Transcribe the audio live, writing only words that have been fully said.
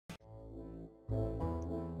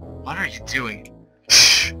What are you doing?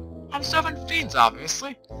 Shh! I'm serving fiends,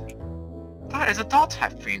 obviously. That is a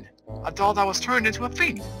doll-type fiend. A doll that was turned into a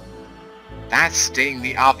fiend. That's stating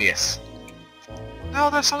the obvious. No,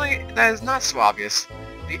 there's something that is not so obvious.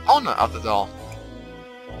 The owner of the doll.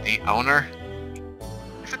 The owner?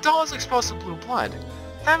 If the doll is exposed to blue blood,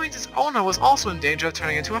 that means its owner was also in danger of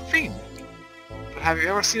turning into a fiend. But have you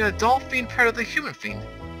ever seen a doll fiend paired with a human fiend?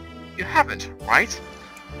 You haven't, right?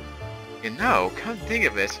 You know, come to think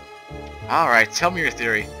of it. Alright, tell me your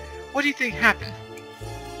theory. What do you think happened?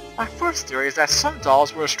 My first theory is that some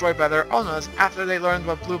dolls were destroyed by their owners after they learned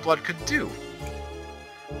what blue blood could do.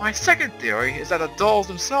 My second theory is that the dolls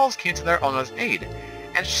themselves came to their owner's aid,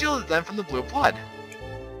 and shielded them from the blue blood.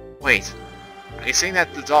 Wait, are you saying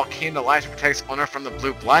that the doll came to life to protect its owner from the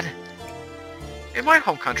blue blood? In my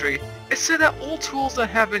home country, it's said that old tools that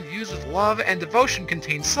have been used with love and devotion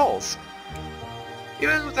contain souls.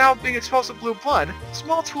 Even without being exposed to blue blood,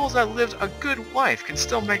 small tools that lived a good life can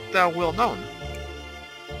still make their will known.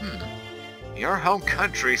 Your home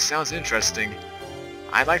country sounds interesting.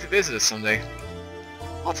 I'd like to visit it someday.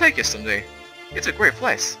 I'll take you someday. It's a great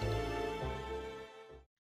place.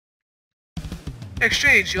 In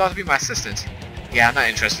exchange, you'll have to be my assistant. Yeah, I'm not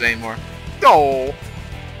interested anymore. No!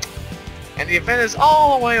 And the event is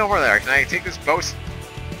all the way over there. Can I take this boat?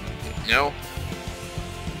 No.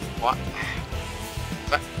 What?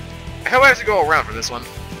 I hope I have to go around for this one.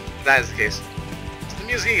 If that is the case. It's the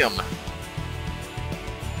museum.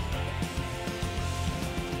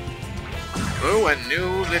 Oh, a new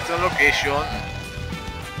little location.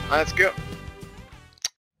 Let's go.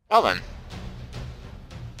 Well then.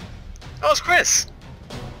 Oh, it's Chris!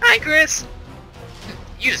 Hi, Chris!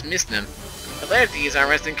 You just missed them. The ladies are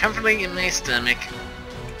resting comfortably in my stomach.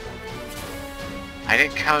 I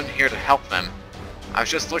didn't come here to help them. I was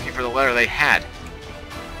just looking for the letter they had.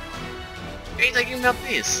 What are you talking about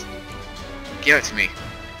this? Give it to me.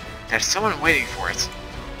 There's someone waiting for it.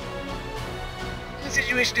 The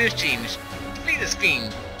situation has changed. Defeat this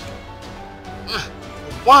fiend.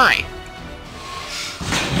 Why?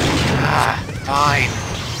 Fine.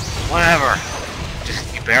 Whatever.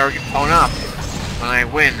 Just you better own up when I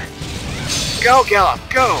win. Go, Gallop,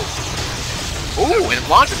 go! Ooh, and it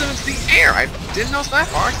launches them into the air. I didn't notice that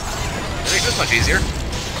part. That makes this much easier.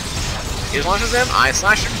 He just launches them, I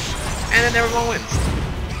slash him, and then everyone wins.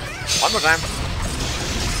 One more time.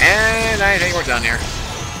 And I think we're done here.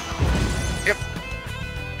 Yep.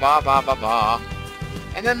 Ba ba ba ba.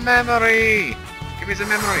 And then memory! Give me some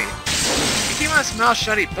memory. You came on a small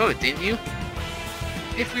shoddy boat, didn't you?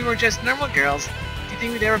 If we were just normal girls, do you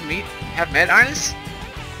think we'd ever have met Arnice?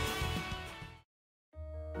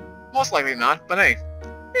 Most likely not, but hey,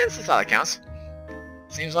 this is all that counts.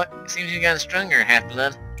 Seems you got stronger,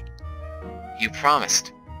 Half-Blood. You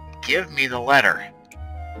promised. Give me the letter.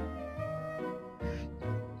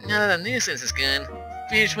 Now that the nuisance is gone,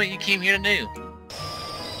 finish what you came here to do.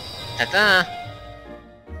 Ta-ta!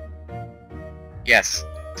 Yes,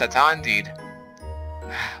 ta-ta indeed.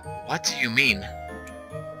 What do you mean?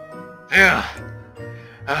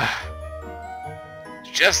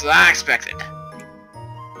 Just as I expected.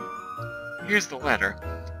 Here's the letter.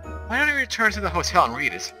 Why don't you return to the hotel and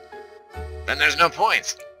read it? Then there's no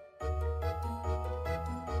point.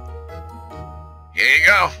 Here you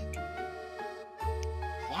go.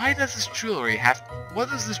 What does this jewelry have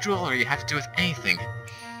to do with anything?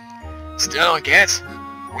 Still don't get?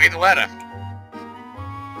 Read the letter.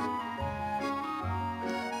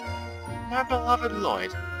 My beloved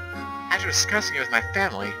Lloyd, after discussing it with my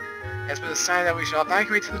family, it has been decided that we shall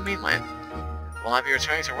evacuate to the mainland. We'll not be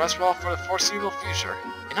returning to Ruswall for the foreseeable future.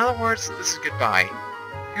 In other words, this is goodbye.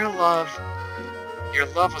 Your love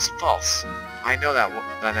was false. I know that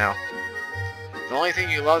now. The only thing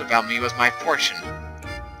you loved about me was my fortune.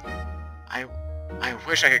 I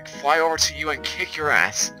wish I could fly over to you and kick your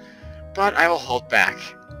ass, but I will hold back.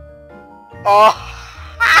 Oh!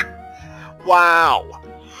 Wow!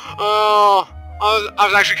 Oh! I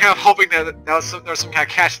was actually kind of hoping that there was some kind of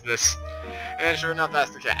catch to this, and sure enough,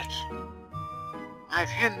 that's the catch. I've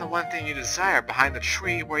hidden the one thing you desire behind the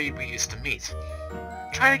tree where we used to meet.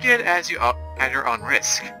 Try to get it at your own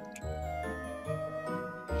risk.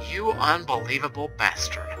 You unbelievable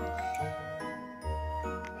bastard.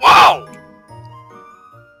 Whoa!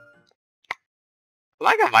 Well,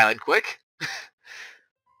 I got violent quick.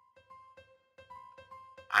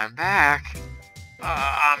 I'm back.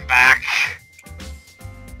 I'm back.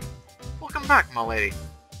 Welcome back, my lady.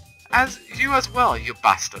 You as well, you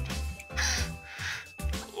bastard.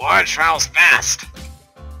 Lord travels fast.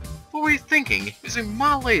 What were you thinking, using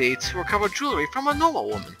my lady to recover jewelry from a normal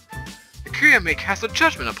woman? The Koei may cast a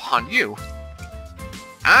judgment upon you.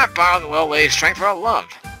 I borrowed the little lady's strength for her love.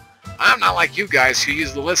 I'm not like you guys who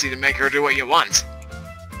use the Lissy to make her do what you want.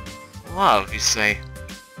 Love, you say?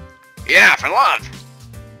 Yeah, for love!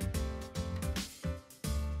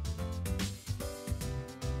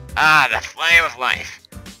 Ah, the flame of life.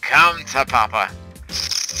 Come to Papa.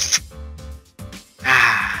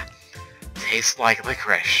 Ah, tastes like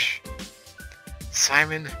licorice.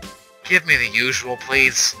 Simon, give me the usual,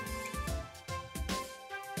 please.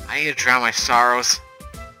 I need to drown my sorrows.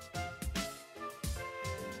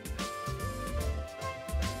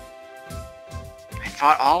 I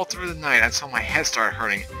fought all through the night until my head started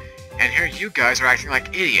hurting, and here you guys are acting like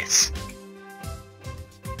idiots.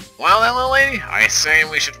 Well then, little lady, are you saying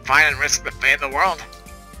we should fight and risk the fate of the world?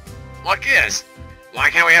 What gives? Why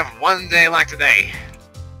can't we have one day like today?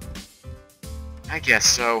 I guess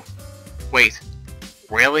so. Wait,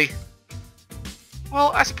 really?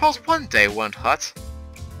 Well, I suppose one day wouldn't hurt.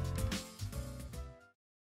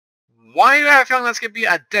 Why do I have a feeling that's going to be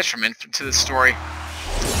a detriment to the story?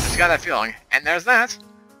 I just got that feeling. And there's that.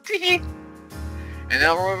 Teehee. And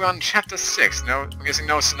now we're moving on to chapter 6. No, I'm guessing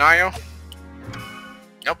no scenario?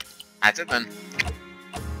 Nope. That's it then.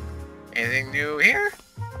 Anything new here?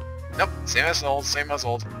 Nope. Same as old, same as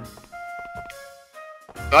old.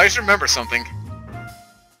 But I just remember something.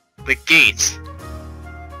 The gate.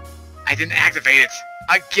 I didn't activate it.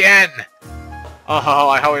 Again! Oh,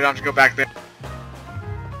 I hope we don't have to go back there.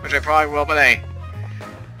 Which I probably will, but hey.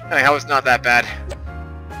 Anyhow, it's not that bad.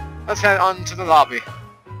 Let's head on to the lobby.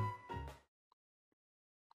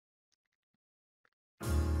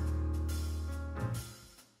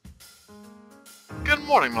 Good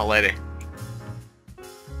morning, my lady.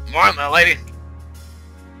 Morning, my lady.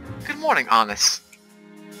 Good morning, Arnice.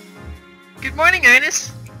 Good morning,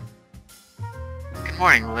 Arnice. Good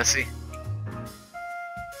morning, Melissy.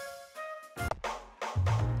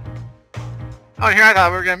 Oh, here I thought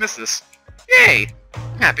we were gonna miss this. Yay!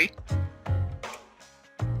 I'm happy.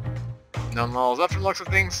 No one levels up from the looks of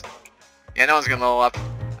things. Yeah, no one's gonna level up.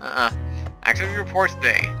 Activity report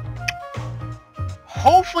today.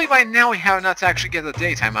 Hopefully by now we have enough to actually get the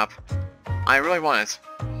daytime up. I really want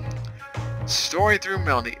it. Story through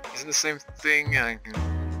Melody. Is it the same thing? Yeah, I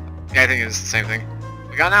think it's the same thing.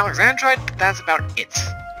 We got an Alexandrite, but that's about it.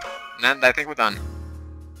 And then I think we're done.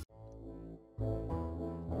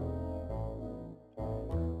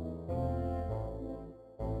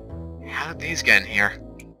 How did these get in here?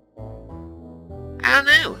 I don't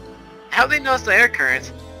know. How did they notice the air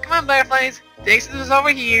current? Come on, butterflies. The exit is over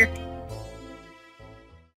here.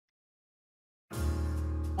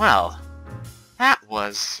 Well, that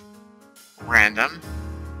was random.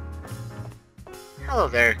 Hello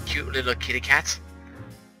there, cute little kitty cat.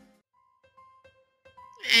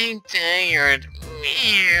 I'm tired.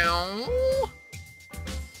 Meow.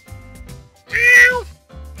 Meow.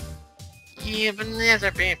 Yeah, but that's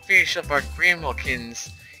our beneficial for Grimwilkins.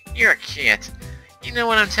 You're a cat. You know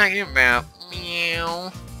what I'm talking about.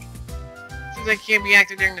 Meow. Since I can't be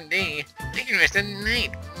active during the day, I can rest at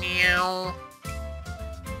night. Meow.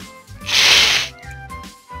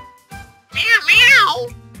 Meow, meow!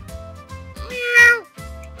 Meow!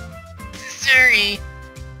 Sorry.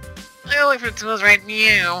 I'll look for the tools right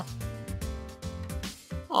meow.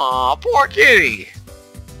 Aw, poor kitty!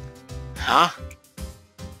 Huh?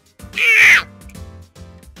 Meow!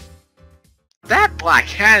 That black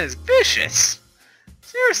cat is vicious!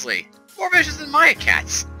 Seriously, more vicious than my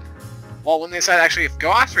cats. Well, when they decide to actually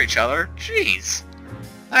go after each other, jeez.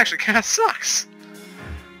 That actually kinda sucks.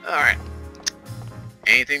 Alright.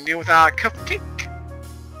 Anything new without a cupcake?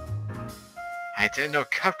 I didn't know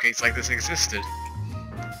cupcakes like this existed.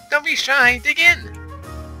 Don't be shy, dig in!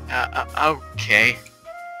 Okay.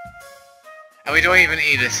 And we don't even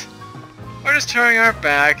eat it. We're just turning our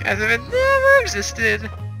back as if it never existed.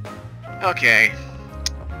 Okay.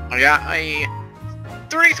 I got a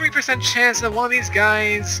 33% chance that one of these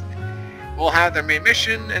guys will have their main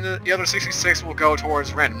mission, and the other 66 will go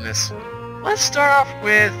towards randomness. Let's start off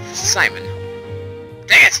with Simon.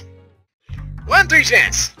 Dang it! 1-3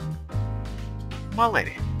 chance! My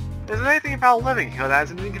lady, is there anything about living here that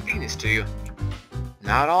is an inconvenience to you?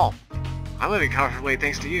 Not at all. I'm living comfortably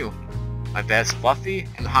thanks to you. My bed is fluffy,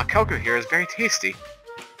 and the hot cocoa here is very tasty.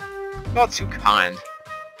 Not too kind.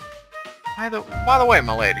 By the way,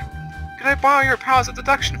 my lady, could I borrow your powers of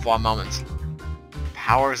deduction for a moment?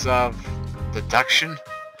 Powers of deduction?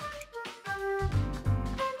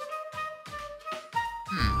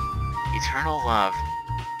 Eternal love.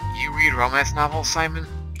 You read romance novels, Simon?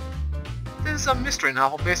 This is a mystery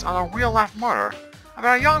novel based on a real-life murder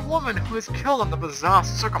about a young woman who is killed under bizarre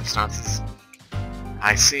circumstances.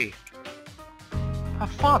 I see. Her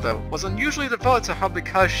father was unusually devoted to her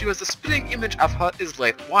because she was the spitting image of his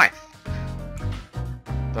late wife.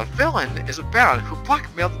 The villain is a baron who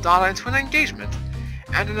blackmailed the daughter into an engagement,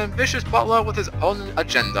 and an ambitious butler with his own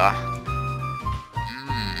agenda.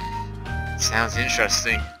 Sounds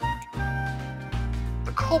interesting.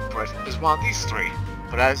 The culprit is one of these three,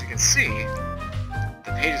 but as you can see,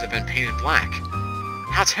 the pages have been painted black.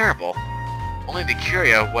 How terrible. Only the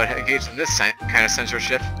Curio would engage in this kind of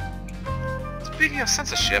censorship. Speaking of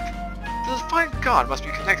censorship, the Divine God must be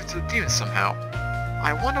connected to the demons somehow.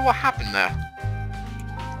 I wonder what happened there.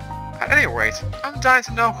 At any rate, I'm dying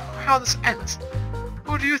to know how this ends.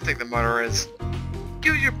 Who do you think the murderer is?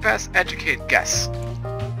 Give your best educated guess.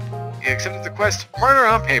 You accepted the quest, Murder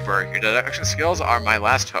on Paper. Your deduction skills are my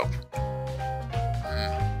last hope.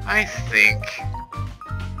 I think...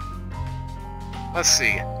 Let's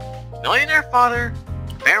see. Millionaire father,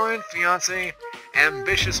 barren fiancé,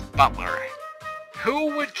 ambitious butler.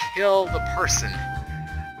 Who would kill the person?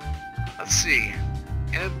 Let's see.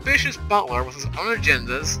 An ambitious butler with his own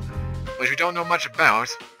agendas, which we don't know much about.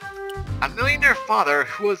 A millionaire father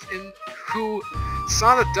who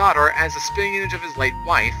saw the daughter as the spitting image of his late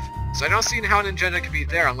wife. So I don't see how an agenda could be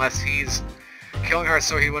there unless he's killing her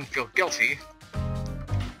so he wouldn't feel guilty.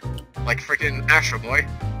 Like freaking Astro Boy.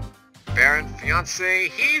 Baron fiancé,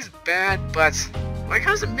 he's bad, but when it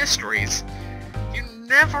comes to mysteries,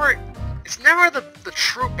 it's never the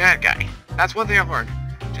true bad guy. That's one thing I've learned.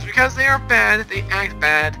 Just because they are bad, they act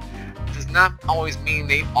bad, does not always mean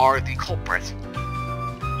they are the culprit.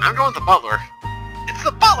 I'm going with the butler. It's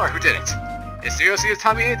the butler who did it! If seriously has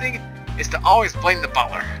taught me anything, it's to always blame the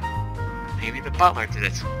butler. Maybe the butler did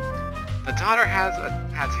it. The daughter had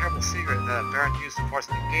a terrible secret that Baron used to force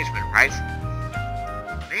an engagement, right?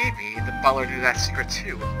 Maybe the butler knew that secret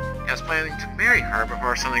too, and was planning to marry her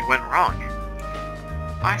before something went wrong.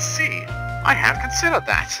 I see. I hadn't considered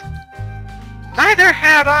that. Neither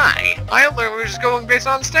had I! I literally was just going based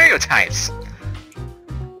on stereotypes.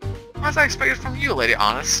 As I expected from you, Lady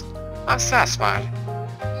Arnice, I'm satisfied.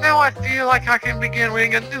 Now I feel like I can begin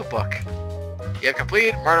reading a new book. You have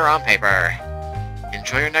completed Murder on Paper.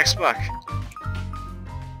 Enjoy your next book.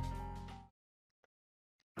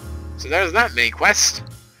 So there's that mini quest.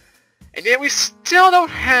 And yet we still don't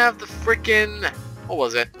have the frickin'... What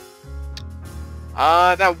was it?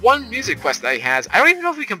 That one music quest that he has. I don't even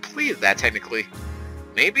know if we completed that technically.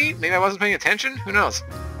 Maybe? Maybe I wasn't paying attention? Who knows?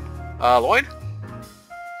 Lloyd?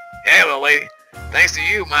 Hey, little lady. Thanks to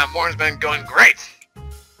you, my morning's been going great.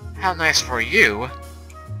 How nice for you.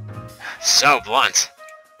 So blunt.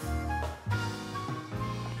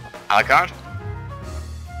 A la carte?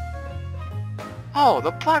 Oh,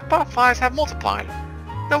 the black butterflies have multiplied.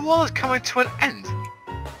 The world is coming to an end.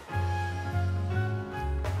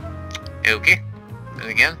 Okay. And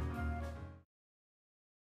again?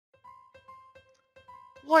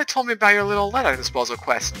 Lloyd told me about your little letter disposal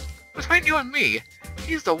quest. Between you and me,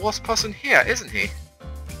 he's the worst person here, isn't he?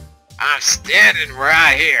 I'm standing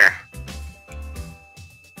right here.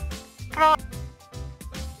 But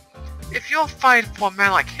if you'll fight for a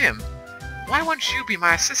man like him, why wouldn't you be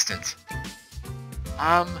my assistant?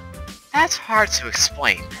 That's hard to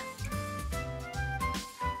explain.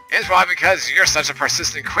 It's probably because you're such a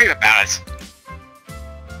persistent creep about it.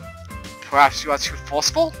 Perhaps you are too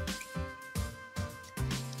forceful?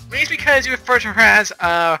 Maybe it's because you refer to her as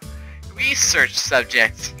a research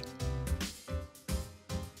subject.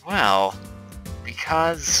 Well,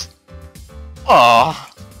 because...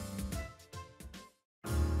 Oh.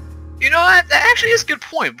 You know, that actually is a good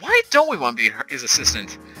point. Why don't we want to be his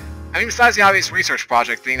assistant? I mean, besides the obvious research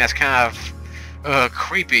project thing that's kind of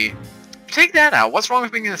creepy. Take that out. What's wrong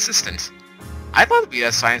with being an assistant? I'd love to be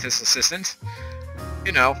a scientist assistant.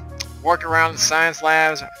 You know, work around in science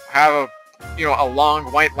labs, have a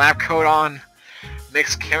long white lab coat on,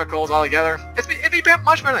 mix chemicals all together. It'd be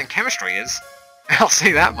much better than chemistry is. I'll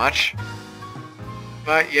say that much.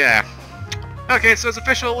 But yeah. Okay, so it's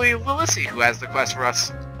officially Lilissy who has the quest for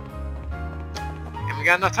us. And we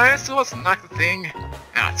got enough time, so let's knock the thing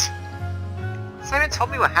out. Simon told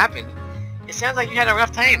me what happened. It sounds like you had a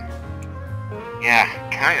rough time. Yeah,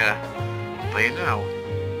 kinda. But you know,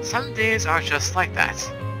 some days are just like that.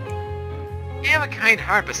 You have a kind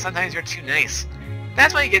heart, but sometimes you're too nice.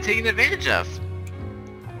 That's why you get taken advantage of.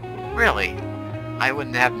 Really, I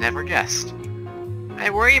would have never guessed. I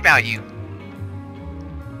worry about you.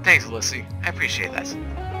 Thanks, Lilissy. I appreciate that.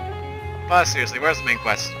 But seriously, where's the main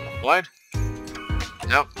quest? Lloyd?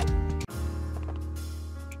 Nope.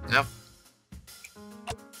 Nope.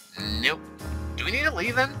 Nope. Do we need to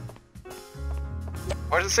leave then?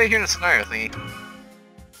 Or does it say here in the scenario thingy?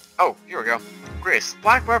 Oh, here we go. Grace,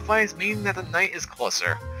 black butterflies mean that the night is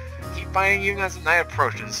closer. Keep fighting even as the night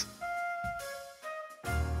approaches.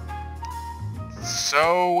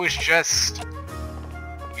 So we should just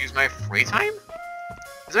use my free time?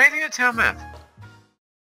 Is there anything in the town map?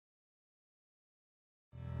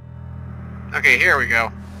 Okay, here we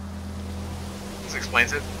go. This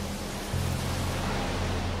explains it.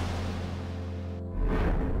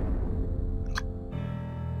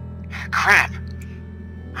 Crap!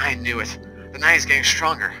 I knew it. The night is getting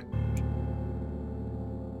stronger.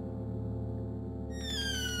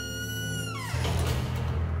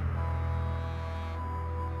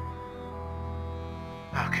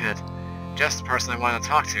 Oh, good. Just the person I wanted to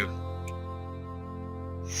talk to.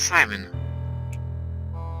 Simon.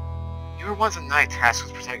 You were once a knight tasked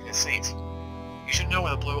with protecting the saint. You should know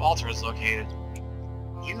where the blue altar is located.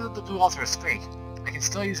 Even though the blue altar is fake, I can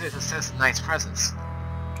still use it to sense the knight's presence.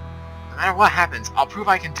 No matter what happens, I'll prove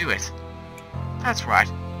I can do it. That's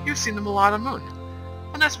right. You've seen the Mulatto Moon.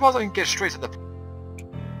 And I suppose I can get straight to the...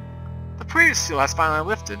 The previous seal has finally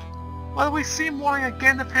lifted. Whether we see morning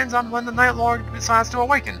again depends on when the Night Lord decides to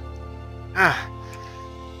awaken. The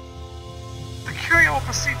Curia will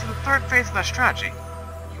proceed to the third phase of that strategy.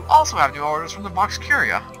 You also have new orders from the Vox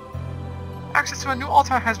Curia. Access to a new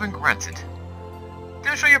altar has been granted.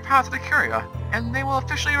 Demonstrate your power to the Curia, and they will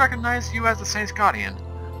officially recognize you as the Saint's Guardian.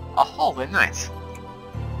 A holy knight.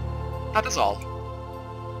 That is all.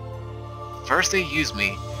 First they used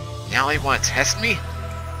me, now they want to test me?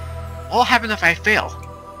 What will happen if I fail?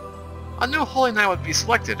 A new holy knight would be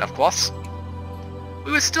selected, of course.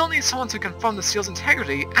 We would still need someone to confirm the seal's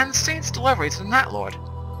integrity and the Saint's delivery to the Night Lord.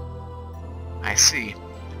 I see.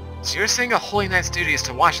 So you're saying a holy knight's duty is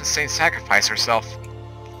to watch the Saint sacrifice herself?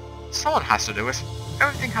 Someone has to do it.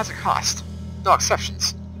 Everything has a cost. No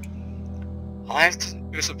exceptions. All I have to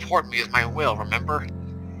do to support me is my will, remember?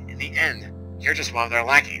 In the end, you're just one of their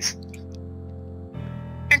lackeys.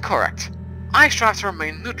 Incorrect. I strive to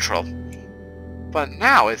remain neutral. But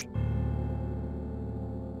now it's...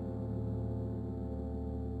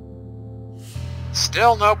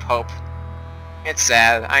 Still no Pope. It's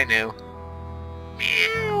sad, I knew.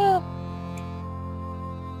 Meow.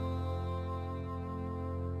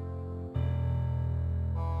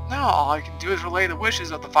 Now all I can do is relay the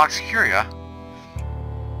wishes of the Vox Curia.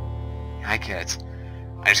 I get it.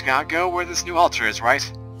 I just gotta go where this new altar is,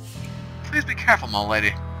 right? Please be careful, my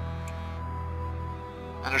lady.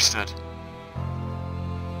 Understood.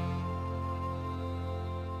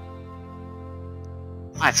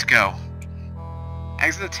 Let's go.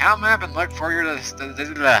 Exit the town map and look for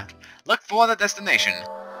the destination.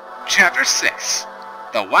 Chapter 6.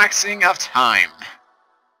 The Waxing of Time.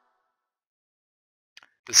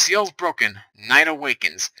 The seal's broken. Night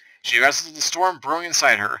awakens. She wrestles the storm brewing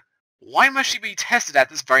inside her. Why must she be tested at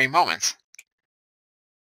this very moment?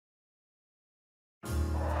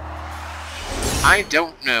 I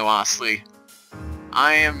don't know, honestly.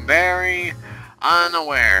 I am very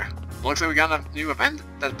unaware. Looks like we got a new event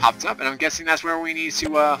that popped up, and I'm guessing that's where we need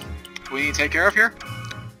to take care of here?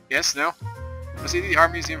 Yes, no? Proceed to the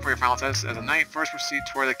art museum for your final test. As a knight, first proceed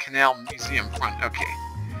toward the canal museum front. Okay.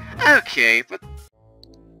 Okay, but...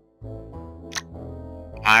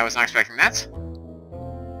 I was not expecting that.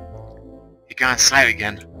 He got inside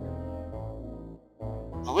again.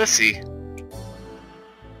 Alyssey.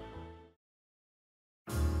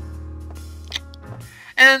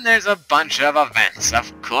 And there's a bunch of events,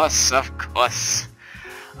 of course, of course.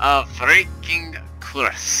 Of freaking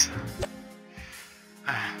course.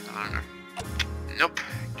 I don't know. Nope,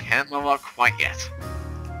 can't level up quite yet.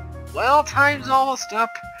 Well, time's almost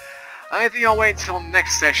up. I think I'll wait till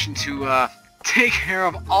next session to take care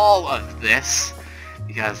of all of this.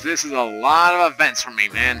 Because this is a lot of events for me,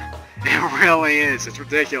 man. It really is, it's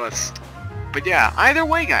ridiculous. But yeah, either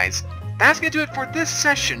way guys, that's going to do it for this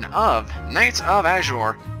session of Nights of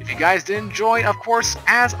Azure. If you guys did enjoy, of course,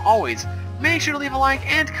 as always, make sure to leave a like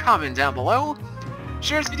and comment down below.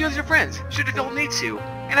 Share this video with your friends, should you feel the need to.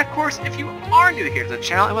 And of course, if you are new here to the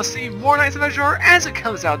channel and will see more Nights of Azure as it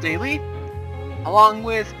comes out daily, along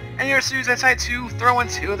with any other series I decide to throw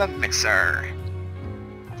into the mixer.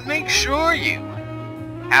 Make sure you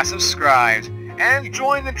have subscribed and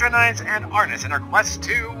join the Dreadites and Arnice in our quest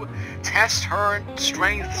to test her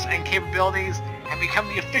strengths and capabilities and become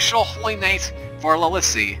the official Holy Knight for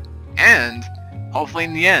Alyssey. And, hopefully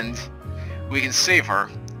in the end, we can save her.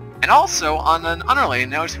 And also, on an unrelated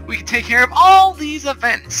note, we can take care of all these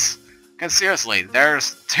events. Because seriously,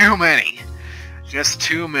 there's too many. Just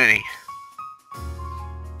too many.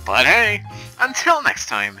 But hey, until next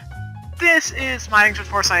time, this is my Anxious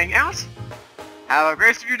for signing out. Have a great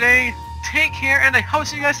rest of your day. take care, and I hope to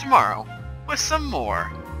see you guys tomorrow with some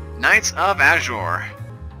more Nights of Azure.